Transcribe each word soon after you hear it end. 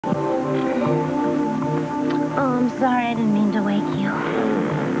sorry. I didn't mean to wake you.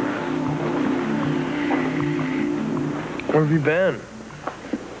 Where have you been?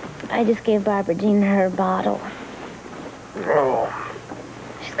 I just gave Barbara Jean her bottle. Oh.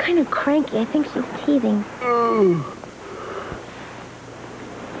 She's kind of cranky. I think she's teething.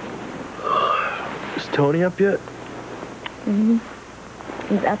 Is Tony up yet? Mm-hmm.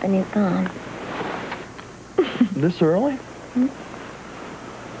 He's up and he's gone. This early? Hmm?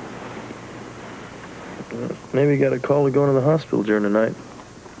 Maybe you got a call to go into the hospital during the night.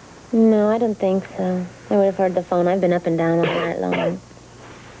 No, I don't think so. I would have heard the phone. I've been up and down all night long.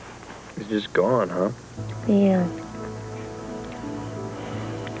 He's just gone, huh? Yeah.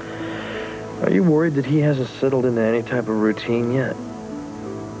 Are you worried that he hasn't settled into any type of routine yet?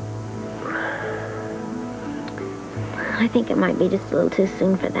 I think it might be just a little too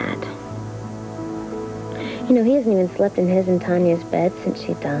soon for that. You know, he hasn't even slept in his and Tania's bed since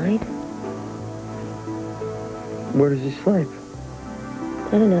she died. Where does he sleep?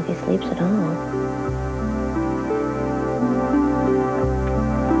 I don't know if he sleeps at all.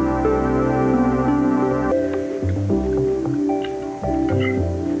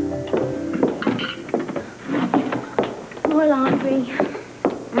 More laundry.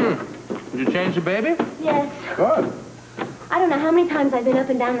 Did you change the baby? Yes. Good. I don't know how many times I've been up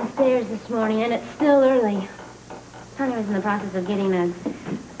and down the stairs this morning, and it's still early. Tania was in the process of getting a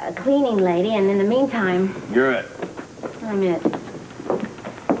cleaning lady, and in the meantime... You're it. I'm it.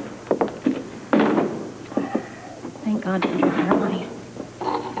 Thank God for your early.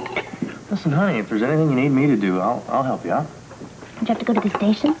 Listen, honey, if there's anything you need me to do, I'll help you out. Did you have to go to the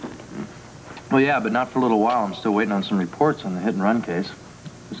station? Well, yeah, but not for a little while. I'm still waiting on some reports on the hit-and-run case.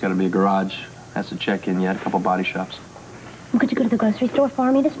 There's got to be a garage. Has to check in yet. A couple body shops. Well, could you go to the grocery store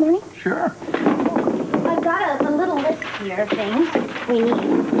for me this morning? Sure. I've got a little list here of things we need.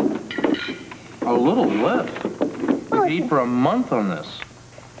 A little list? Well, We'd eat for a month on this.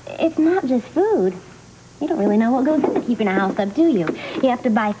 It's not just food. You don't really know what goes into keeping a house up, do you? You have to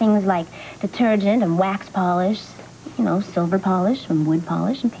buy things like detergent and wax polish, you know, silver polish and wood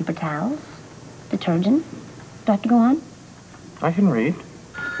polish and paper towels, detergent. Do I have to go on? I can read.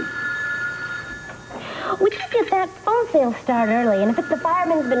 Would you get that phone sale start early? And if it's the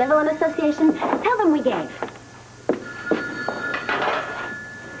Firemen's Benevolent Association, tell them we gave.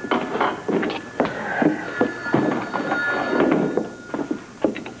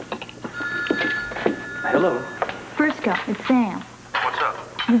 Hello. Frisco, it's Sam. What's up?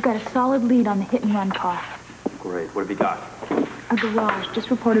 We've got a solid lead on the hit-and-run car. Great. What have you got? A garage just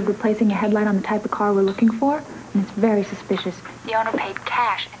reported replacing a headlight on the type of car we're looking for, and it's very suspicious. The owner paid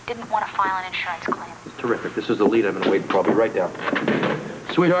cash and didn't want to file an insurance claim. Terrific. This is the lead I've been waiting for. I'll be right down.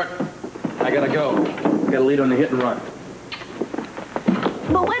 Sweetheart, I gotta go. Got a lead on the hit-and-run.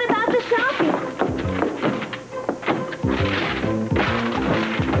 But what about the shopping?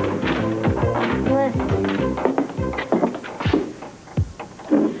 Listen.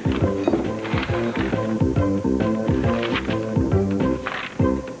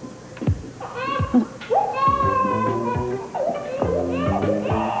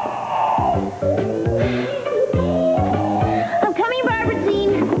 I'm coming, Barbara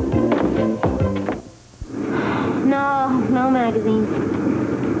Jean. No magazines.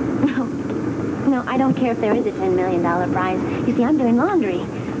 No, I don't care if there is a $10 million prize. You see, I'm doing laundry.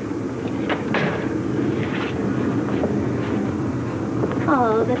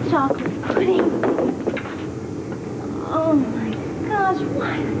 Oh, the chocolate pudding. Oh, my gosh.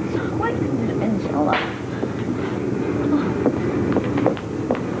 Why couldn't it have been Jell-O?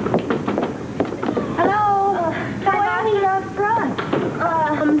 Hello? Why are you up front?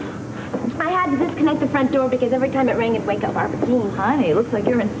 I had to disconnect the front door because every time it rang, it'd wake up Barbara Jean. Honey, looks like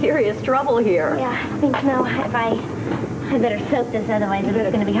you're in serious trouble here. Yeah, I think no. I better soak this, otherwise it's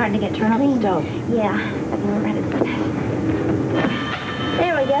going to be hard to get Turn on the clean. stove. Yeah, I can ready for this.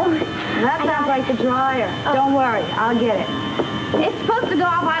 There we go. That sounds like the dryer. Oh. Don't worry, I'll get it. It's supposed to go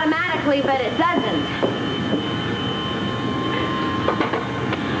off automatically, but it doesn't.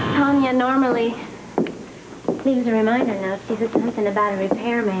 Tania normally leaves a reminder note. She said something about a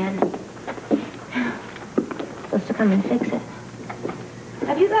repairman. Supposed to come and fix it.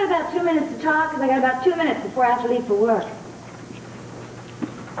 Have you got about 2 minutes to talk? Because I got about 2 minutes before I have to leave for work.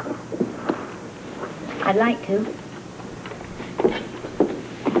 I'd like to.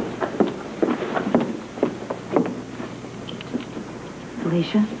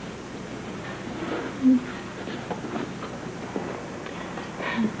 Felicia?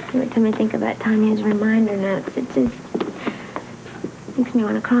 Every time I think about Tanya's reminder notes, it just makes me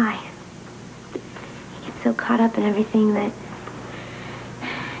want to cry. He gets so caught up in everything that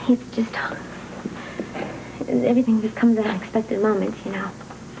it's Everything just comes at unexpected moments, you know.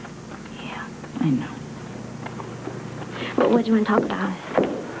 Yeah, I know. What do you want to talk about?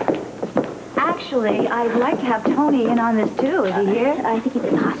 Actually, I'd like to have Tony in on this, too. Is he here? I think he's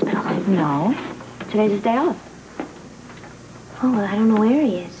in the hospital. No. Today's his day off. Oh, well, I don't know where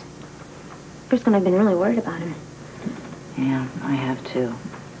he is. Frisco and I've been really worried about him. Yeah, I have, too.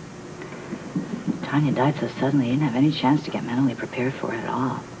 Tania died so suddenly, he didn't have any chance to get mentally prepared for it at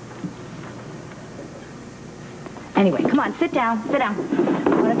all. Anyway, come on, sit down, sit down.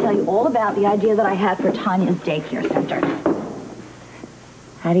 I want to tell you all about the idea that I had for Tania's daycare center.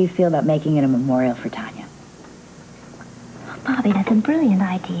 How do you feel about making it a memorial for Tania? Oh, Bobbie, that's a brilliant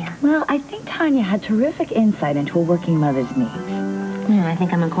idea. Well, I think Tania had terrific insight into a working mother's needs. Yeah, I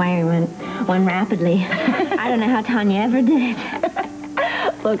think I'm acquiring one rapidly. I don't know how Tania ever did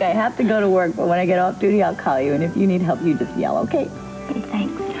it. Look, I have to go to work, but when I get off duty, I'll call you. And if you need help, you just yell, okay? Okay,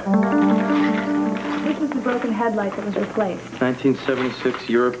 thanks. This is the broken headlight that was replaced. 1976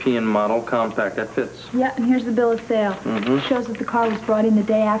 European model, compact. That fits. Yeah, and here's the bill of sale. Mm-hmm. It shows that the car was brought in the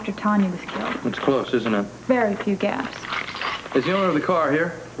day after Tania was killed. It's close, isn't it? Very few gaps. Is the owner of the car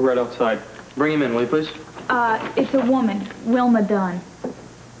here? Right outside. Bring him in, will you, please? It's a woman, Wilma Dunn.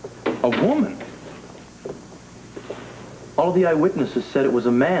 A woman? All of the eyewitnesses said it was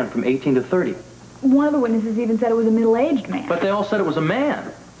a man from 18 to 30. One of the witnesses even said it was a middle-aged man. But they all said it was a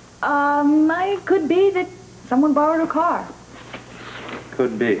man. It could be that someone borrowed her car.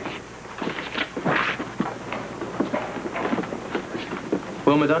 Could be.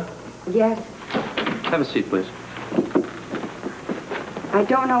 Wilma Dunn? Yes. Have a seat, please. I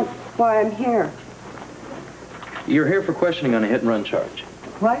don't know why I'm here. You're here for questioning on a hit-and-run charge.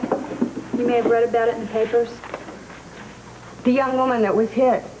 What? You may have read about it in the papers. The young woman that was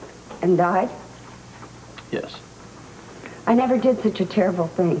hit and died? Yes. I never did such a terrible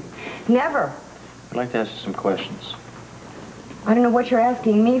thing. Never. I'd like to ask you some questions. I don't know what you're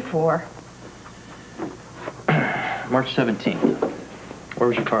asking me for. March 17th. Where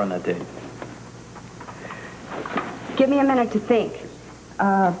was your car on that date? Give me a minute to think.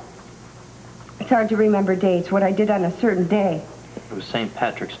 It's hard to remember dates, what I did on a certain day. It was St.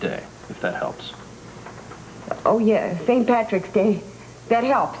 Patrick's Day, if that helps. Oh, yeah, St. Patrick's Day. That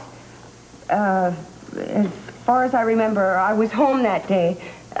helps. As far as I remember, I was home that day,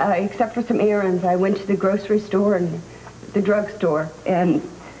 except for some errands. I went to the grocery store and the drugstore, and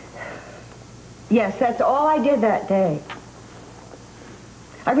yes, that's all I did that day.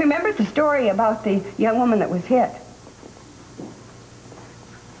 I remembered the story about the young woman that was hit.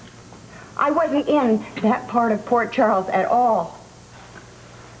 I wasn't in that part of Port Charles at all.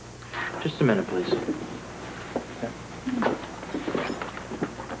 Just a minute, please.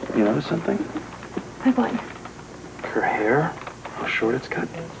 You notice something? Like what? Her hair? How short it's cut?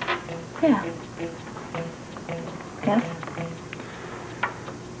 Yeah. Yes?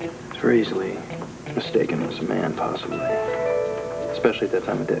 It's very easily mistaken as a man, possibly. Especially at that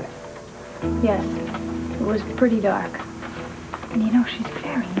time of day. Yes. It was pretty dark. And you know, she's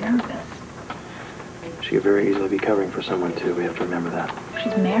very nervous. She could very easily be covering for someone, too. We have to remember that.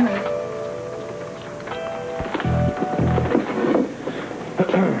 She's married.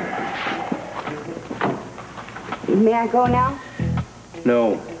 May I go now?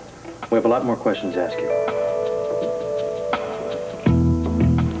 No. We have a lot more questions to ask you.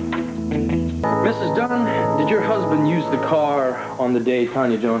 Mrs. Dunn, did your husband use the car on the day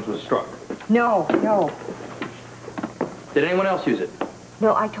Tania Jones was struck? No, no. Did anyone else use it?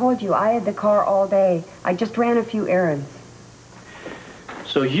 No, I told you, I had the car all day. I just ran a few errands.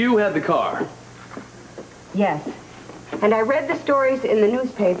 So you had the car? Yes. And I read the stories in the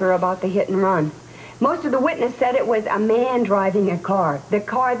newspaper about the hit and run. Most of the witnesses said it was a man driving a car. The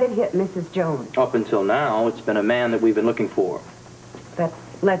car that hit Mrs. Jones. Up until now, it's been a man that we've been looking for. That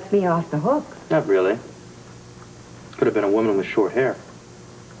lets me off the hook. Not really. Could have been a woman with short hair.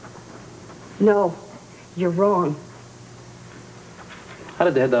 No, you're wrong. How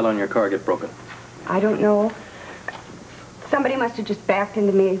did the headlight on your car get broken? I don't know. Somebody must have just backed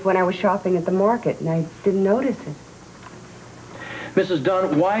into me when I was shopping at the market, and I didn't notice it. Mrs.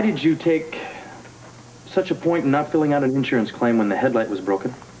 Dunn, why did you take such a point in not filling out an insurance claim when the headlight was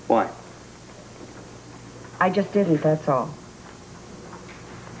broken? Why? I just didn't, that's all.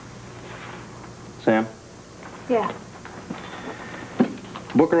 Sam? Yeah.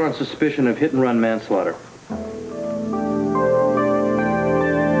 Book her on suspicion of hit-and-run manslaughter.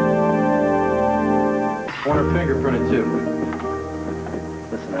 I want her fingerprinted, too.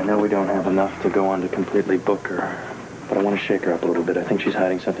 Listen, I know we don't have enough to go on to completely book her, but I want to shake her up a little bit. I think she's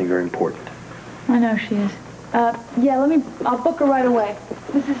hiding something very important. I know she is. Yeah, I'll book her right away.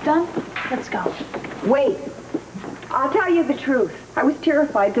 Mrs. Dunn, let's go. Wait. I'll tell you the truth. I was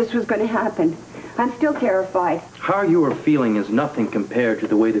terrified this was going to happen. I'm still terrified. How you are feeling is nothing compared to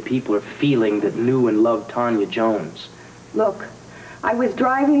the way the people are feeling that knew and loved Tania Jones. Look, I was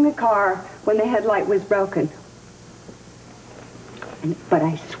driving the car when the headlight was broken. But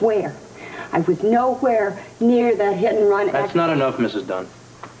I swear, I was nowhere near that hit and run. That's not enough, Mrs. Dunn.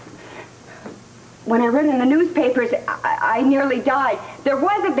 When I read in the newspapers, I nearly died. There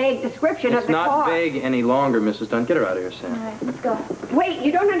was a vague description of the car. It's not vague any longer, Mrs. Dunn. Get her out of here, Sam. All right, let's go. Wait,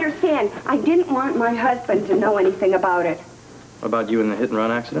 you don't understand. I didn't want my husband to know anything about it. About you in the hit-and-run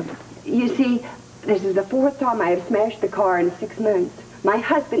accident? You see, this is the 4th time I have smashed the car in 6 months. My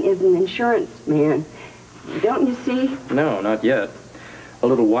husband is an insurance man. Don't you see? No, not yet. A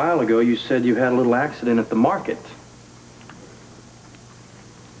little while ago, you said you had a little accident at the market.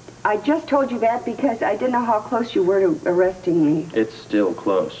 I just told you that because I didn't know how close you were to arresting me. It's still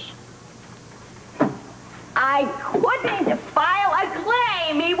close. I couldn't file a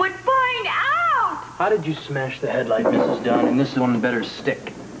claim. He would find out. How did you smash the headlight, Mrs. Dunn? And this one better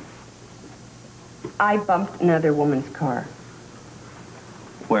stick. I bumped another woman's car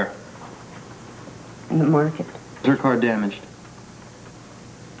Where? in the market. Is her car damaged?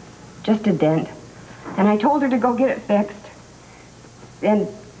 Just a dent. And I told her to go get it fixed. And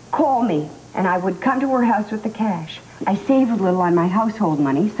call me, and I would come to her house with the cash. I saved a little on my household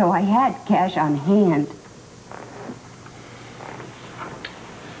money, so I had cash on hand.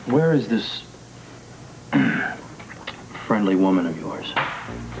 Where is this friendly woman of yours?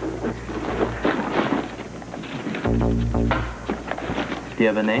 Do you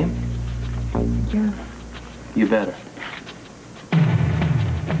have a name? Yeah. You better.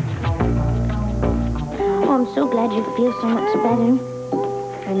 Oh, I'm so glad you feel so much better.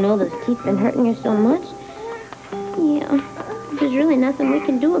 I know those teeth been hurting you so much. Yeah, there's really nothing we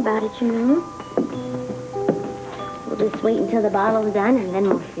can do about it, you know. We'll just wait until the bottle's done, and then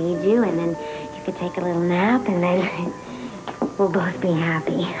we'll feed you, and then you could take a little nap, and then we'll both be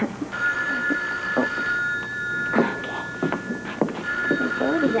happy. Oh.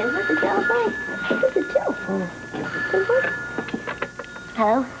 Okay. Is that the telephone? What's the telephone?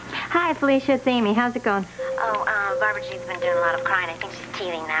 Hello? Hi, Felicia. It's Amy. How's it going? Oh, Barbara G's been doing a lot of crying. I think she's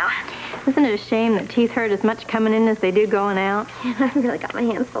teething now. Isn't it a shame that teeth hurt as much coming in as they do going out? I really got my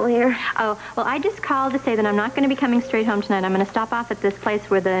hands full here. Oh, well, I just called to say that I'm not going to be coming straight home tonight. I'm going to stop off at this place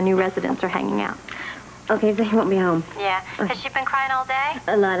where the new residents are hanging out. Okay, so you won't be home. Yeah. Has she been crying all day?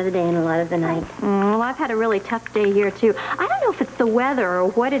 A lot of the day and a lot of the night. Well, I've had a really tough day here, too. I don't know if it's the weather or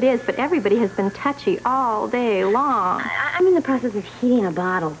what it is, but everybody has been touchy all day long. I'm in the process of heating a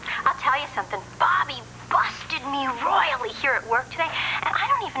bottle. I'll tell you something. Bobbie busted me royally here at work today, and I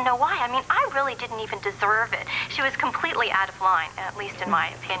don't even know why. I mean, I really didn't even deserve it. She was completely out of line, at least in my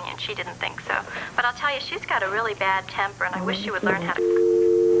opinion. She didn't think so. But I'll tell you, she's got a really bad temper, and I wish she would learn how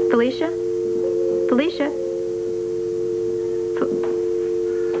to... Felicia? Felicia?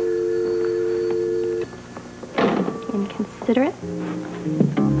 Inconsiderate?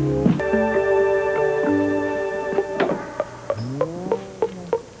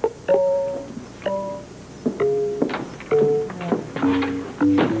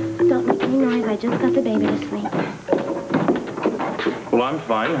 Don't make any noise. I just got the baby to sleep. Well, I'm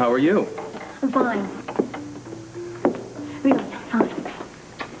fine. How are you? I'm fine. Really, fine.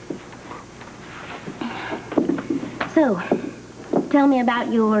 So, tell me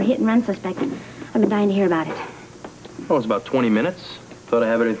about your hit-and-run suspect. I've been dying to hear about it. Well, it's about 20 minutes. Thought I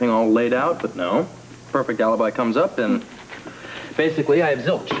had everything all laid out, but no. Perfect alibi comes up, and basically I have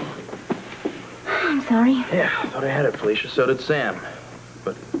zilch. I'm sorry. Yeah, I thought I had it, Felicia. So did Sam.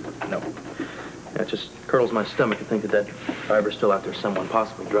 But no. It just curdles my stomach to think that driver's still out there, someone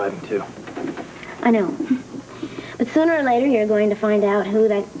possibly driving, too. I know. But sooner or later, you're going to find out who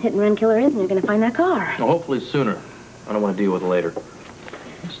that hit-and-run killer is, and you're going to find that car. Well, hopefully sooner. I don't want to deal with it later.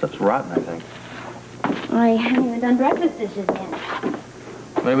 This stuff's rotten, I think. I haven't even done breakfast dishes yet.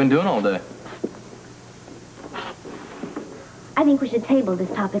 What have you been doing all day? I think we should table this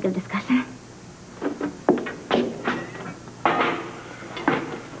topic of discussion.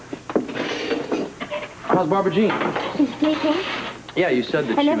 How's Barbara Jean? She's sleeping. Yeah, you said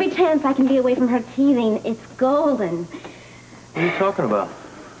that And she every was... chance I can be away from her teething, it's golden. What are you talking about?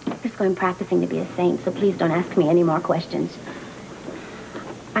 Frisco, I'm practicing to be a saint, so please don't ask me any more questions.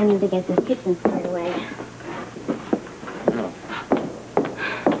 I need to get this kitchen squared away. No.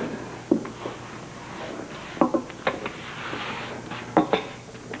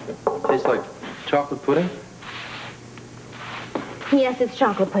 Tastes like chocolate pudding? Yes, it's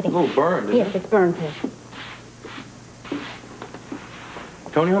chocolate pudding. A little burned, isn't Yes, it's burned too.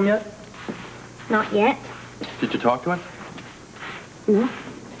 Tony home yet? Not yet. Did you talk to him? No.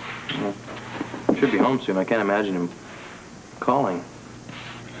 Well, should be home soon. I can't imagine him calling.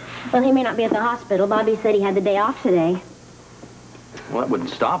 Well, he may not be at the hospital. Bobbie said he had the day off today. Well, that wouldn't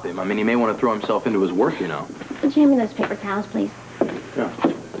stop him. I mean, he may want to throw himself into his work, you know. Would you hand me those paper towels, please? Yeah.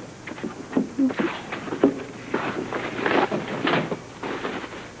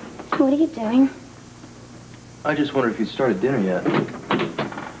 What are you doing? I just wondered if you'd started dinner yet.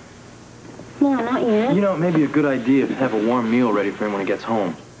 No, not yet. You know, it may be a good idea to have a warm meal ready for him when he gets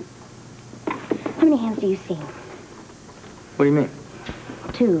home. How many hands do you see? What do you mean?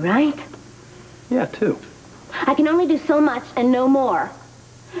 2, right? Yeah, 2. I can only do so much and no more.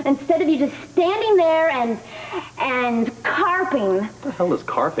 Instead of you just standing there and carping. What the hell does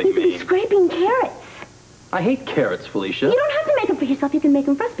carping You could be mean? scraping carrots. I hate carrots, Felicia. You don't have to make them for yourself. You can make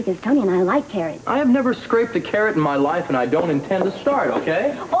them for us because Tony and I like carrots. I have never scraped a carrot in my life, and I don't intend to start,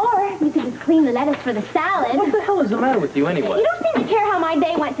 okay? Or you could just clean the lettuce for the salad. What the hell is the matter with you anyway? You don't seem to care how my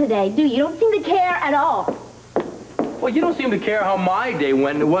day went today, do you? You don't seem to care at all. Well, you don't seem to care how my day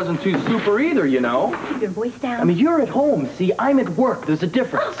went, and it wasn't too super either, you know. Keep your voice down. I mean, you're at home. See, I'm at work. There's a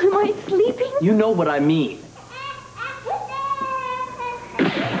difference. Oh, am I sleeping? You know what I mean.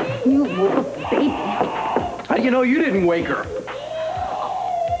 You woke up the baby. How do you know you didn't wake her?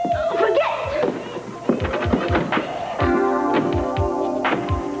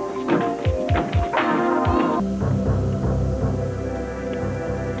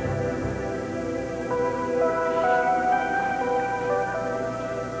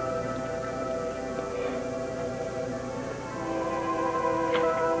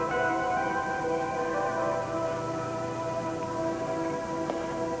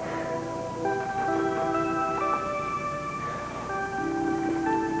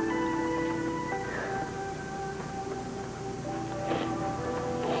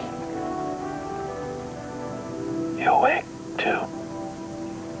 You awake, too?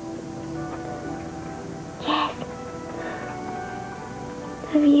 Yes.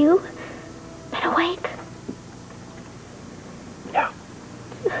 Have you been awake? Yeah.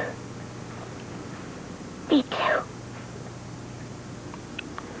 Me too.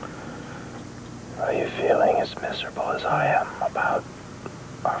 Are you feeling as miserable as I am about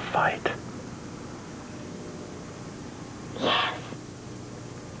our fight? Yes.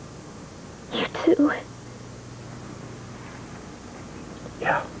 You too.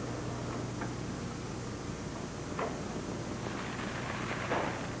 Yeah.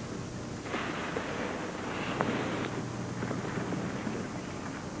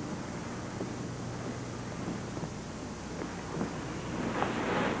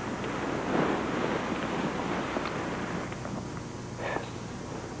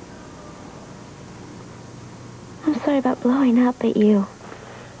 I'm sorry about blowing up at you.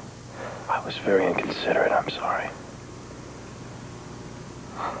 I was very inconsiderate. I'm sorry.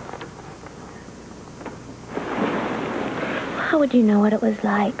 How would you know what it was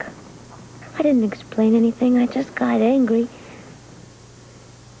like? I didn't explain anything. I just got angry.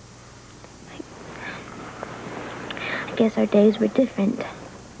 I guess our days were different.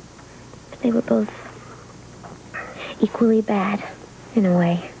 But they were both equally bad, in a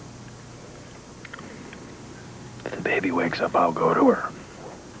way. If the baby wakes up, I'll go to her.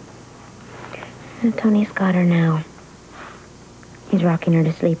 And Tony's got her now. He's rocking her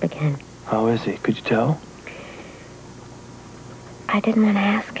to sleep again. How is he? Could you tell? I didn't want to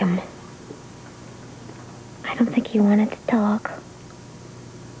ask him. I don't think he wanted to talk.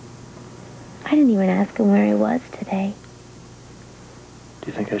 I didn't even ask him where he was today. Do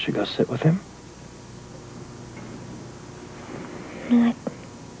you think I should go sit with him? No,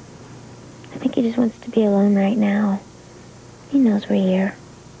 I think he just wants to be alone right now. He knows we're here.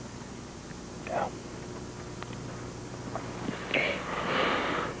 Yeah.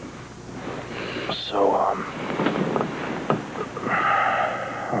 So,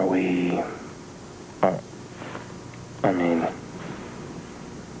 are we... I mean...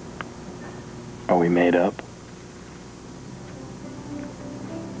 Are we made up?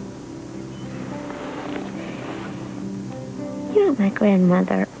 You know, my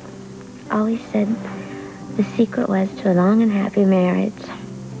grandmother always said the secret was to a long and happy marriage.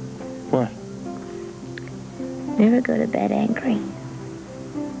 What? Never go to bed angry.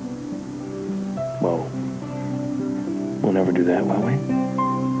 Well, we'll never do that, will we?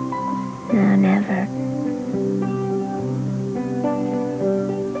 No, never.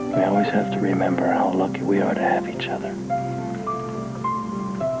 We always have to remember how lucky we are to have each other.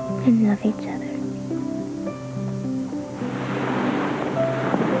 And love each other.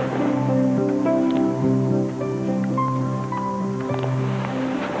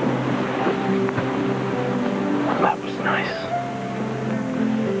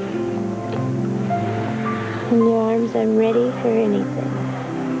 In your arms, I'm ready for anything.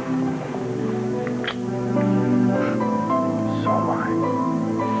 So am I.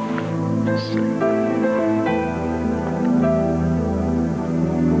 Just sleep.